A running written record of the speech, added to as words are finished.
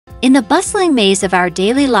In the bustling maze of our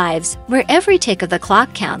daily lives, where every tick of the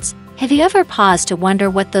clock counts, have you ever paused to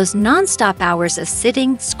wonder what those non-stop hours of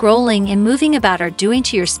sitting, scrolling, and moving about are doing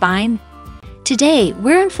to your spine? Today,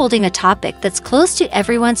 we're unfolding a topic that's close to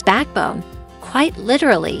everyone's backbone, quite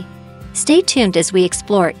literally. Stay tuned as we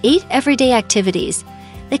explore 8 everyday activities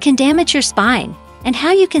that can damage your spine and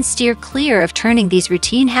how you can steer clear of turning these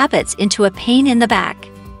routine habits into a pain in the back.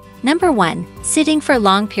 Number 1. Sitting for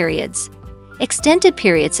long periods. Extended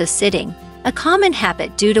periods of sitting, a common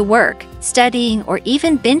habit due to work, studying, or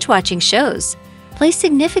even binge-watching shows, place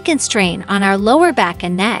significant strain on our lower back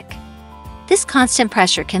and neck. This constant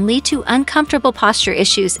pressure can lead to uncomfortable posture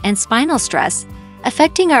issues and spinal stress,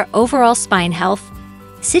 affecting our overall spine health.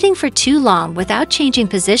 Sitting for too long without changing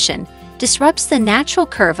position disrupts the natural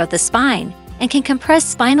curve of the spine and can compress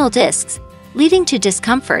spinal discs, leading to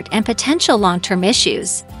discomfort and potential long-term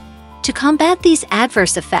issues. To combat these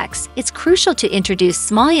adverse effects, it's crucial to introduce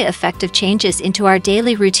small yet effective changes into our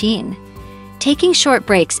daily routine. Taking short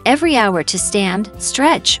breaks every hour to stand,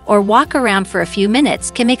 stretch, or walk around for a few minutes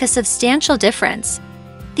can make a substantial difference.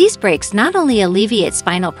 These breaks not only alleviate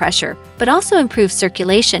spinal pressure, but also improve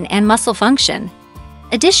circulation and muscle function.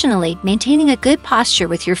 Additionally, maintaining a good posture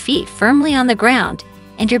with your feet firmly on the ground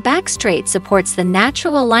and your back straight supports the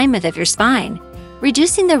natural alignment of your spine,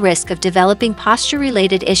 reducing the risk of developing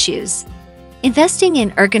posture-related issues. Investing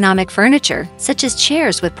in ergonomic furniture, such as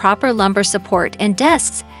chairs with proper lumbar support and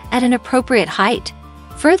desks at an appropriate height,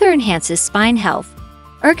 further enhances spine health.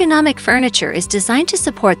 Ergonomic furniture is designed to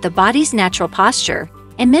support the body's natural posture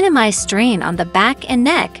and minimize strain on the back and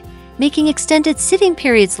neck, making extended sitting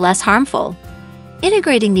periods less harmful.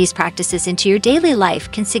 Integrating these practices into your daily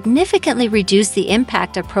life can significantly reduce the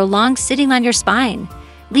impact of prolonged sitting on your spine,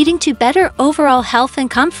 leading to better overall health and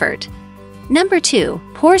comfort. Number 2.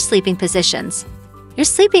 Poor sleeping positions. Your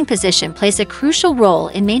sleeping position plays a crucial role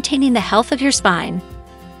in maintaining the health of your spine.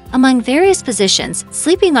 Among various positions,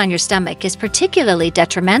 sleeping on your stomach is particularly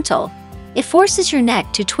detrimental. It forces your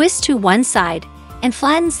neck to twist to one side and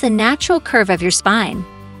flattens the natural curve of your spine,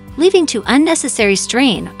 leading to unnecessary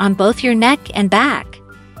strain on both your neck and back.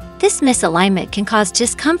 This misalignment can cause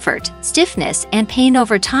discomfort, stiffness, and pain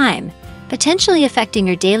over time, potentially affecting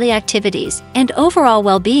your daily activities and overall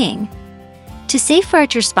well-being. To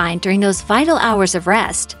safeguard your spine during those vital hours of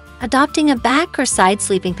rest, adopting a back or side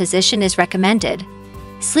sleeping position is recommended.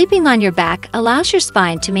 Sleeping on your back allows your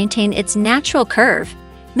spine to maintain its natural curve,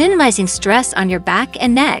 minimizing stress on your back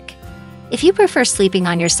and neck. If you prefer sleeping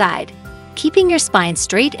on your side, keeping your spine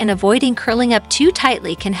straight and avoiding curling up too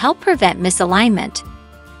tightly can help prevent misalignment.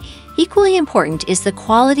 Equally important is the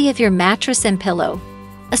quality of your mattress and pillow.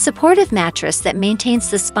 A supportive mattress that maintains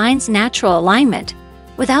the spine's natural alignment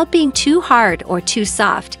without being too hard or too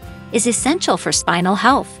soft is essential for spinal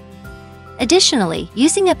health. Additionally,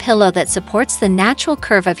 using a pillow that supports the natural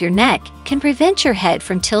curve of your neck can prevent your head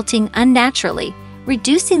from tilting unnaturally,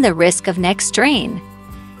 reducing the risk of neck strain.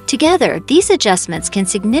 Together, these adjustments can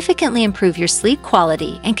significantly improve your sleep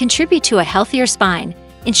quality and contribute to a healthier spine,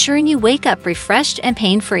 ensuring you wake up refreshed and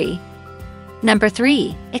pain-free. Number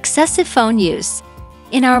 3. Excessive phone use.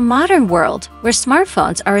 In our modern world, where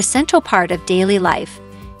smartphones are a central part of daily life,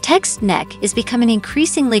 text neck is becoming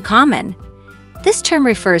increasingly common. This term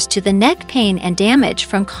refers to the neck pain and damage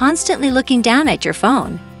from constantly looking down at your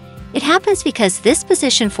phone. It happens because this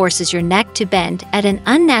position forces your neck to bend at an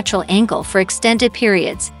unnatural angle for extended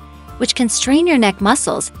periods, which can strain your neck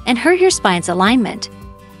muscles and hurt your spine's alignment.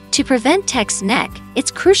 To prevent text neck,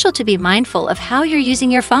 it's crucial to be mindful of how you're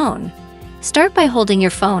using your phone. Start by holding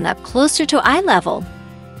your phone up closer to eye level.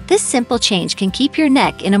 This simple change can keep your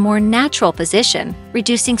neck in a more natural position,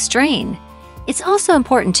 reducing strain. It's also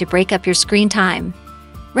important to break up your screen time.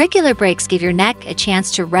 Regular breaks give your neck a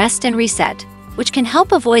chance to rest and reset, which can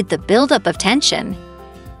help avoid the buildup of tension.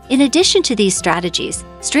 In addition to these strategies,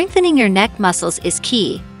 strengthening your neck muscles is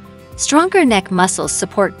key. Stronger neck muscles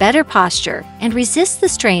support better posture and resist the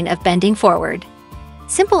strain of bending forward.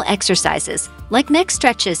 Simple exercises, like neck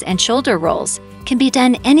stretches and shoulder rolls, can be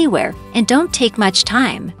done anywhere and don't take much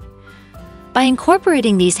time. By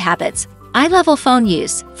incorporating these habits, eye-level phone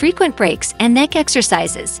use, frequent breaks, and neck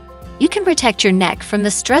exercises, you can protect your neck from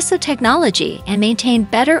the stress of technology and maintain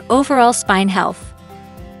better overall spine health.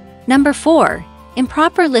 Number 4.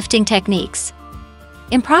 Improper lifting techniques.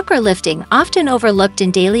 Improper lifting, often overlooked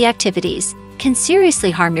in daily activities, can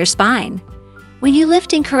seriously harm your spine. When you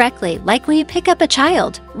lift incorrectly, like when you pick up a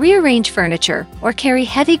child, rearrange furniture, or carry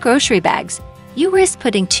heavy grocery bags, you risk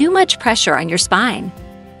putting too much pressure on your spine.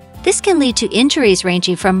 This can lead to injuries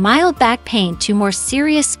ranging from mild back pain to more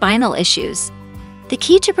serious spinal issues. The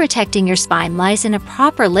key to protecting your spine lies in a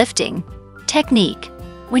proper lifting technique.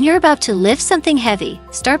 When you're about to lift something heavy,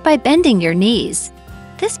 start by bending your knees.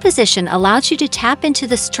 This position allows you to tap into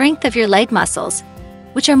the strength of your leg muscles,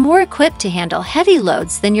 which are more equipped to handle heavy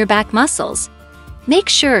loads than your back muscles. Make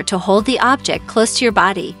sure to hold the object close to your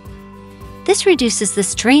body. This reduces the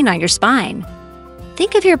strain on your spine.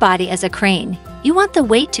 Think of your body as a crane. You want the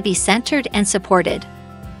weight to be centered and supported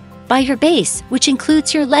by your base, which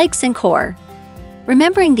includes your legs and core.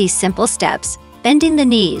 Remembering these simple steps, bending the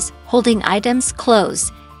knees, holding items close,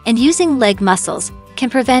 and using leg muscles can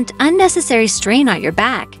prevent unnecessary strain on your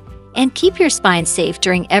back and keep your spine safe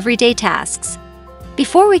during everyday tasks.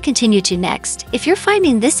 Before we continue to next, if you're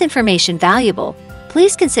finding this information valuable,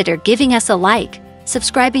 please consider giving us a like,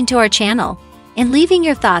 subscribing to our channel, and leaving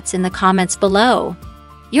your thoughts in the comments below.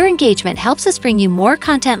 Your engagement helps us bring you more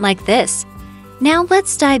content like this. Now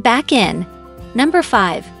let's dive back in. Number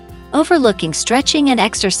 5. Overlooking stretching and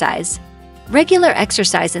exercise. Regular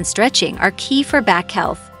exercise and stretching are key for back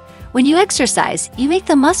health. When you exercise, you make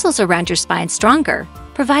the muscles around your spine stronger,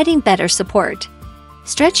 providing better support.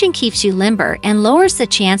 Stretching keeps you limber and lowers the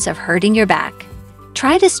chance of hurting your back.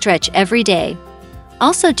 Try to stretch every day.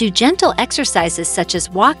 Also, do gentle exercises such as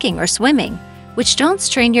walking or swimming, which don't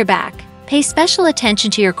strain your back. Pay special attention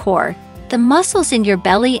to your core, the muscles in your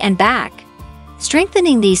belly and back.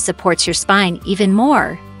 Strengthening these supports your spine even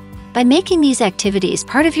more. By making these activities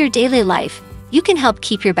part of your daily life, you can help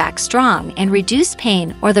keep your back strong and reduce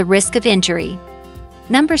pain or the risk of injury.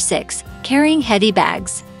 Number 6. Carrying heavy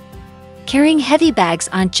bags. Carrying heavy bags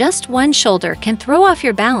on just one shoulder can throw off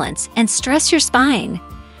your balance and stress your spine.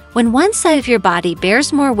 When one side of your body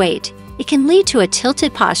bears more weight, it can lead to a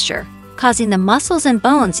tilted posture, causing the muscles and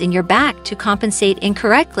bones in your back to compensate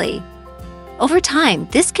incorrectly. Over time,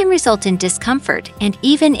 this can result in discomfort and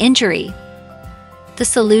even injury. The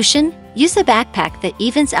solution? Use a backpack that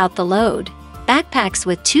evens out the load. Backpacks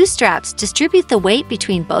with 2 straps distribute the weight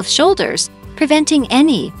between both shoulders, preventing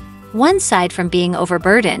any one side from being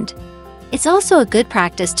overburdened. It's also a good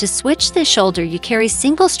practice to switch the shoulder you carry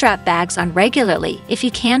single-strap bags on regularly if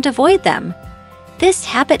you can't avoid them. This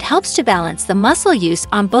habit helps to balance the muscle use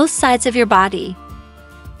on both sides of your body.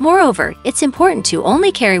 Moreover, it's important to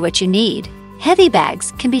only carry what you need. Heavy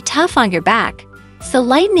bags can be tough on your back, so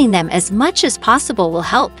lightening them as much as possible will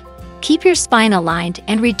help keep your spine aligned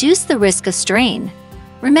and reduce the risk of strain.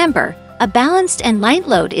 Remember, a balanced and light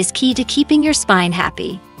load is key to keeping your spine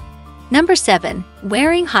happy. Number 7.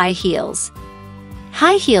 Wearing high heels.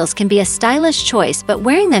 High heels can be a stylish choice, but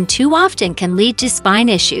wearing them too often can lead to spine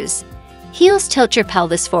issues. Heels tilt your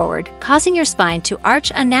pelvis forward, causing your spine to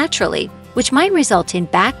arch unnaturally, which might result in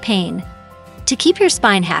back pain. To keep your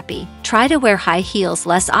spine happy, try to wear high heels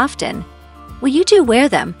less often. When you do wear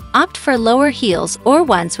them, opt for lower heels or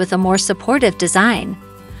ones with a more supportive design.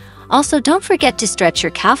 Also, don't forget to stretch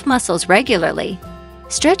your calf muscles regularly.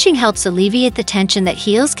 Stretching helps alleviate the tension that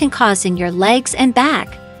heels can cause in your legs and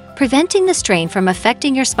back, preventing the strain from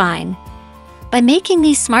affecting your spine. By making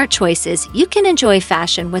these smart choices, you can enjoy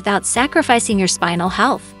fashion without sacrificing your spinal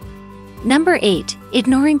health. Number 8.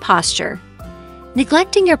 Ignoring posture.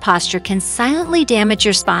 Neglecting your posture can silently damage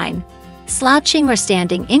your spine. Slouching or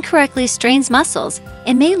standing incorrectly strains muscles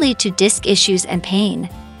and may lead to disc issues and pain.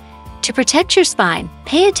 To protect your spine,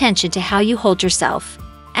 pay attention to how you hold yourself.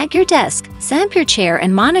 At your desk, set up your chair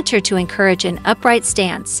and monitor to encourage an upright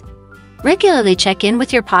stance. Regularly check in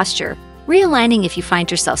with your posture, realigning if you find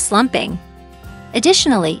yourself slumping.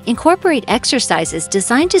 Additionally, incorporate exercises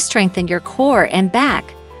designed to strengthen your core and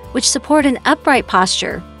back, which support an upright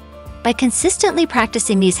posture. By consistently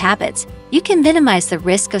practicing these habits, you can minimize the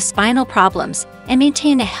risk of spinal problems and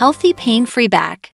maintain a healthy, pain-free back.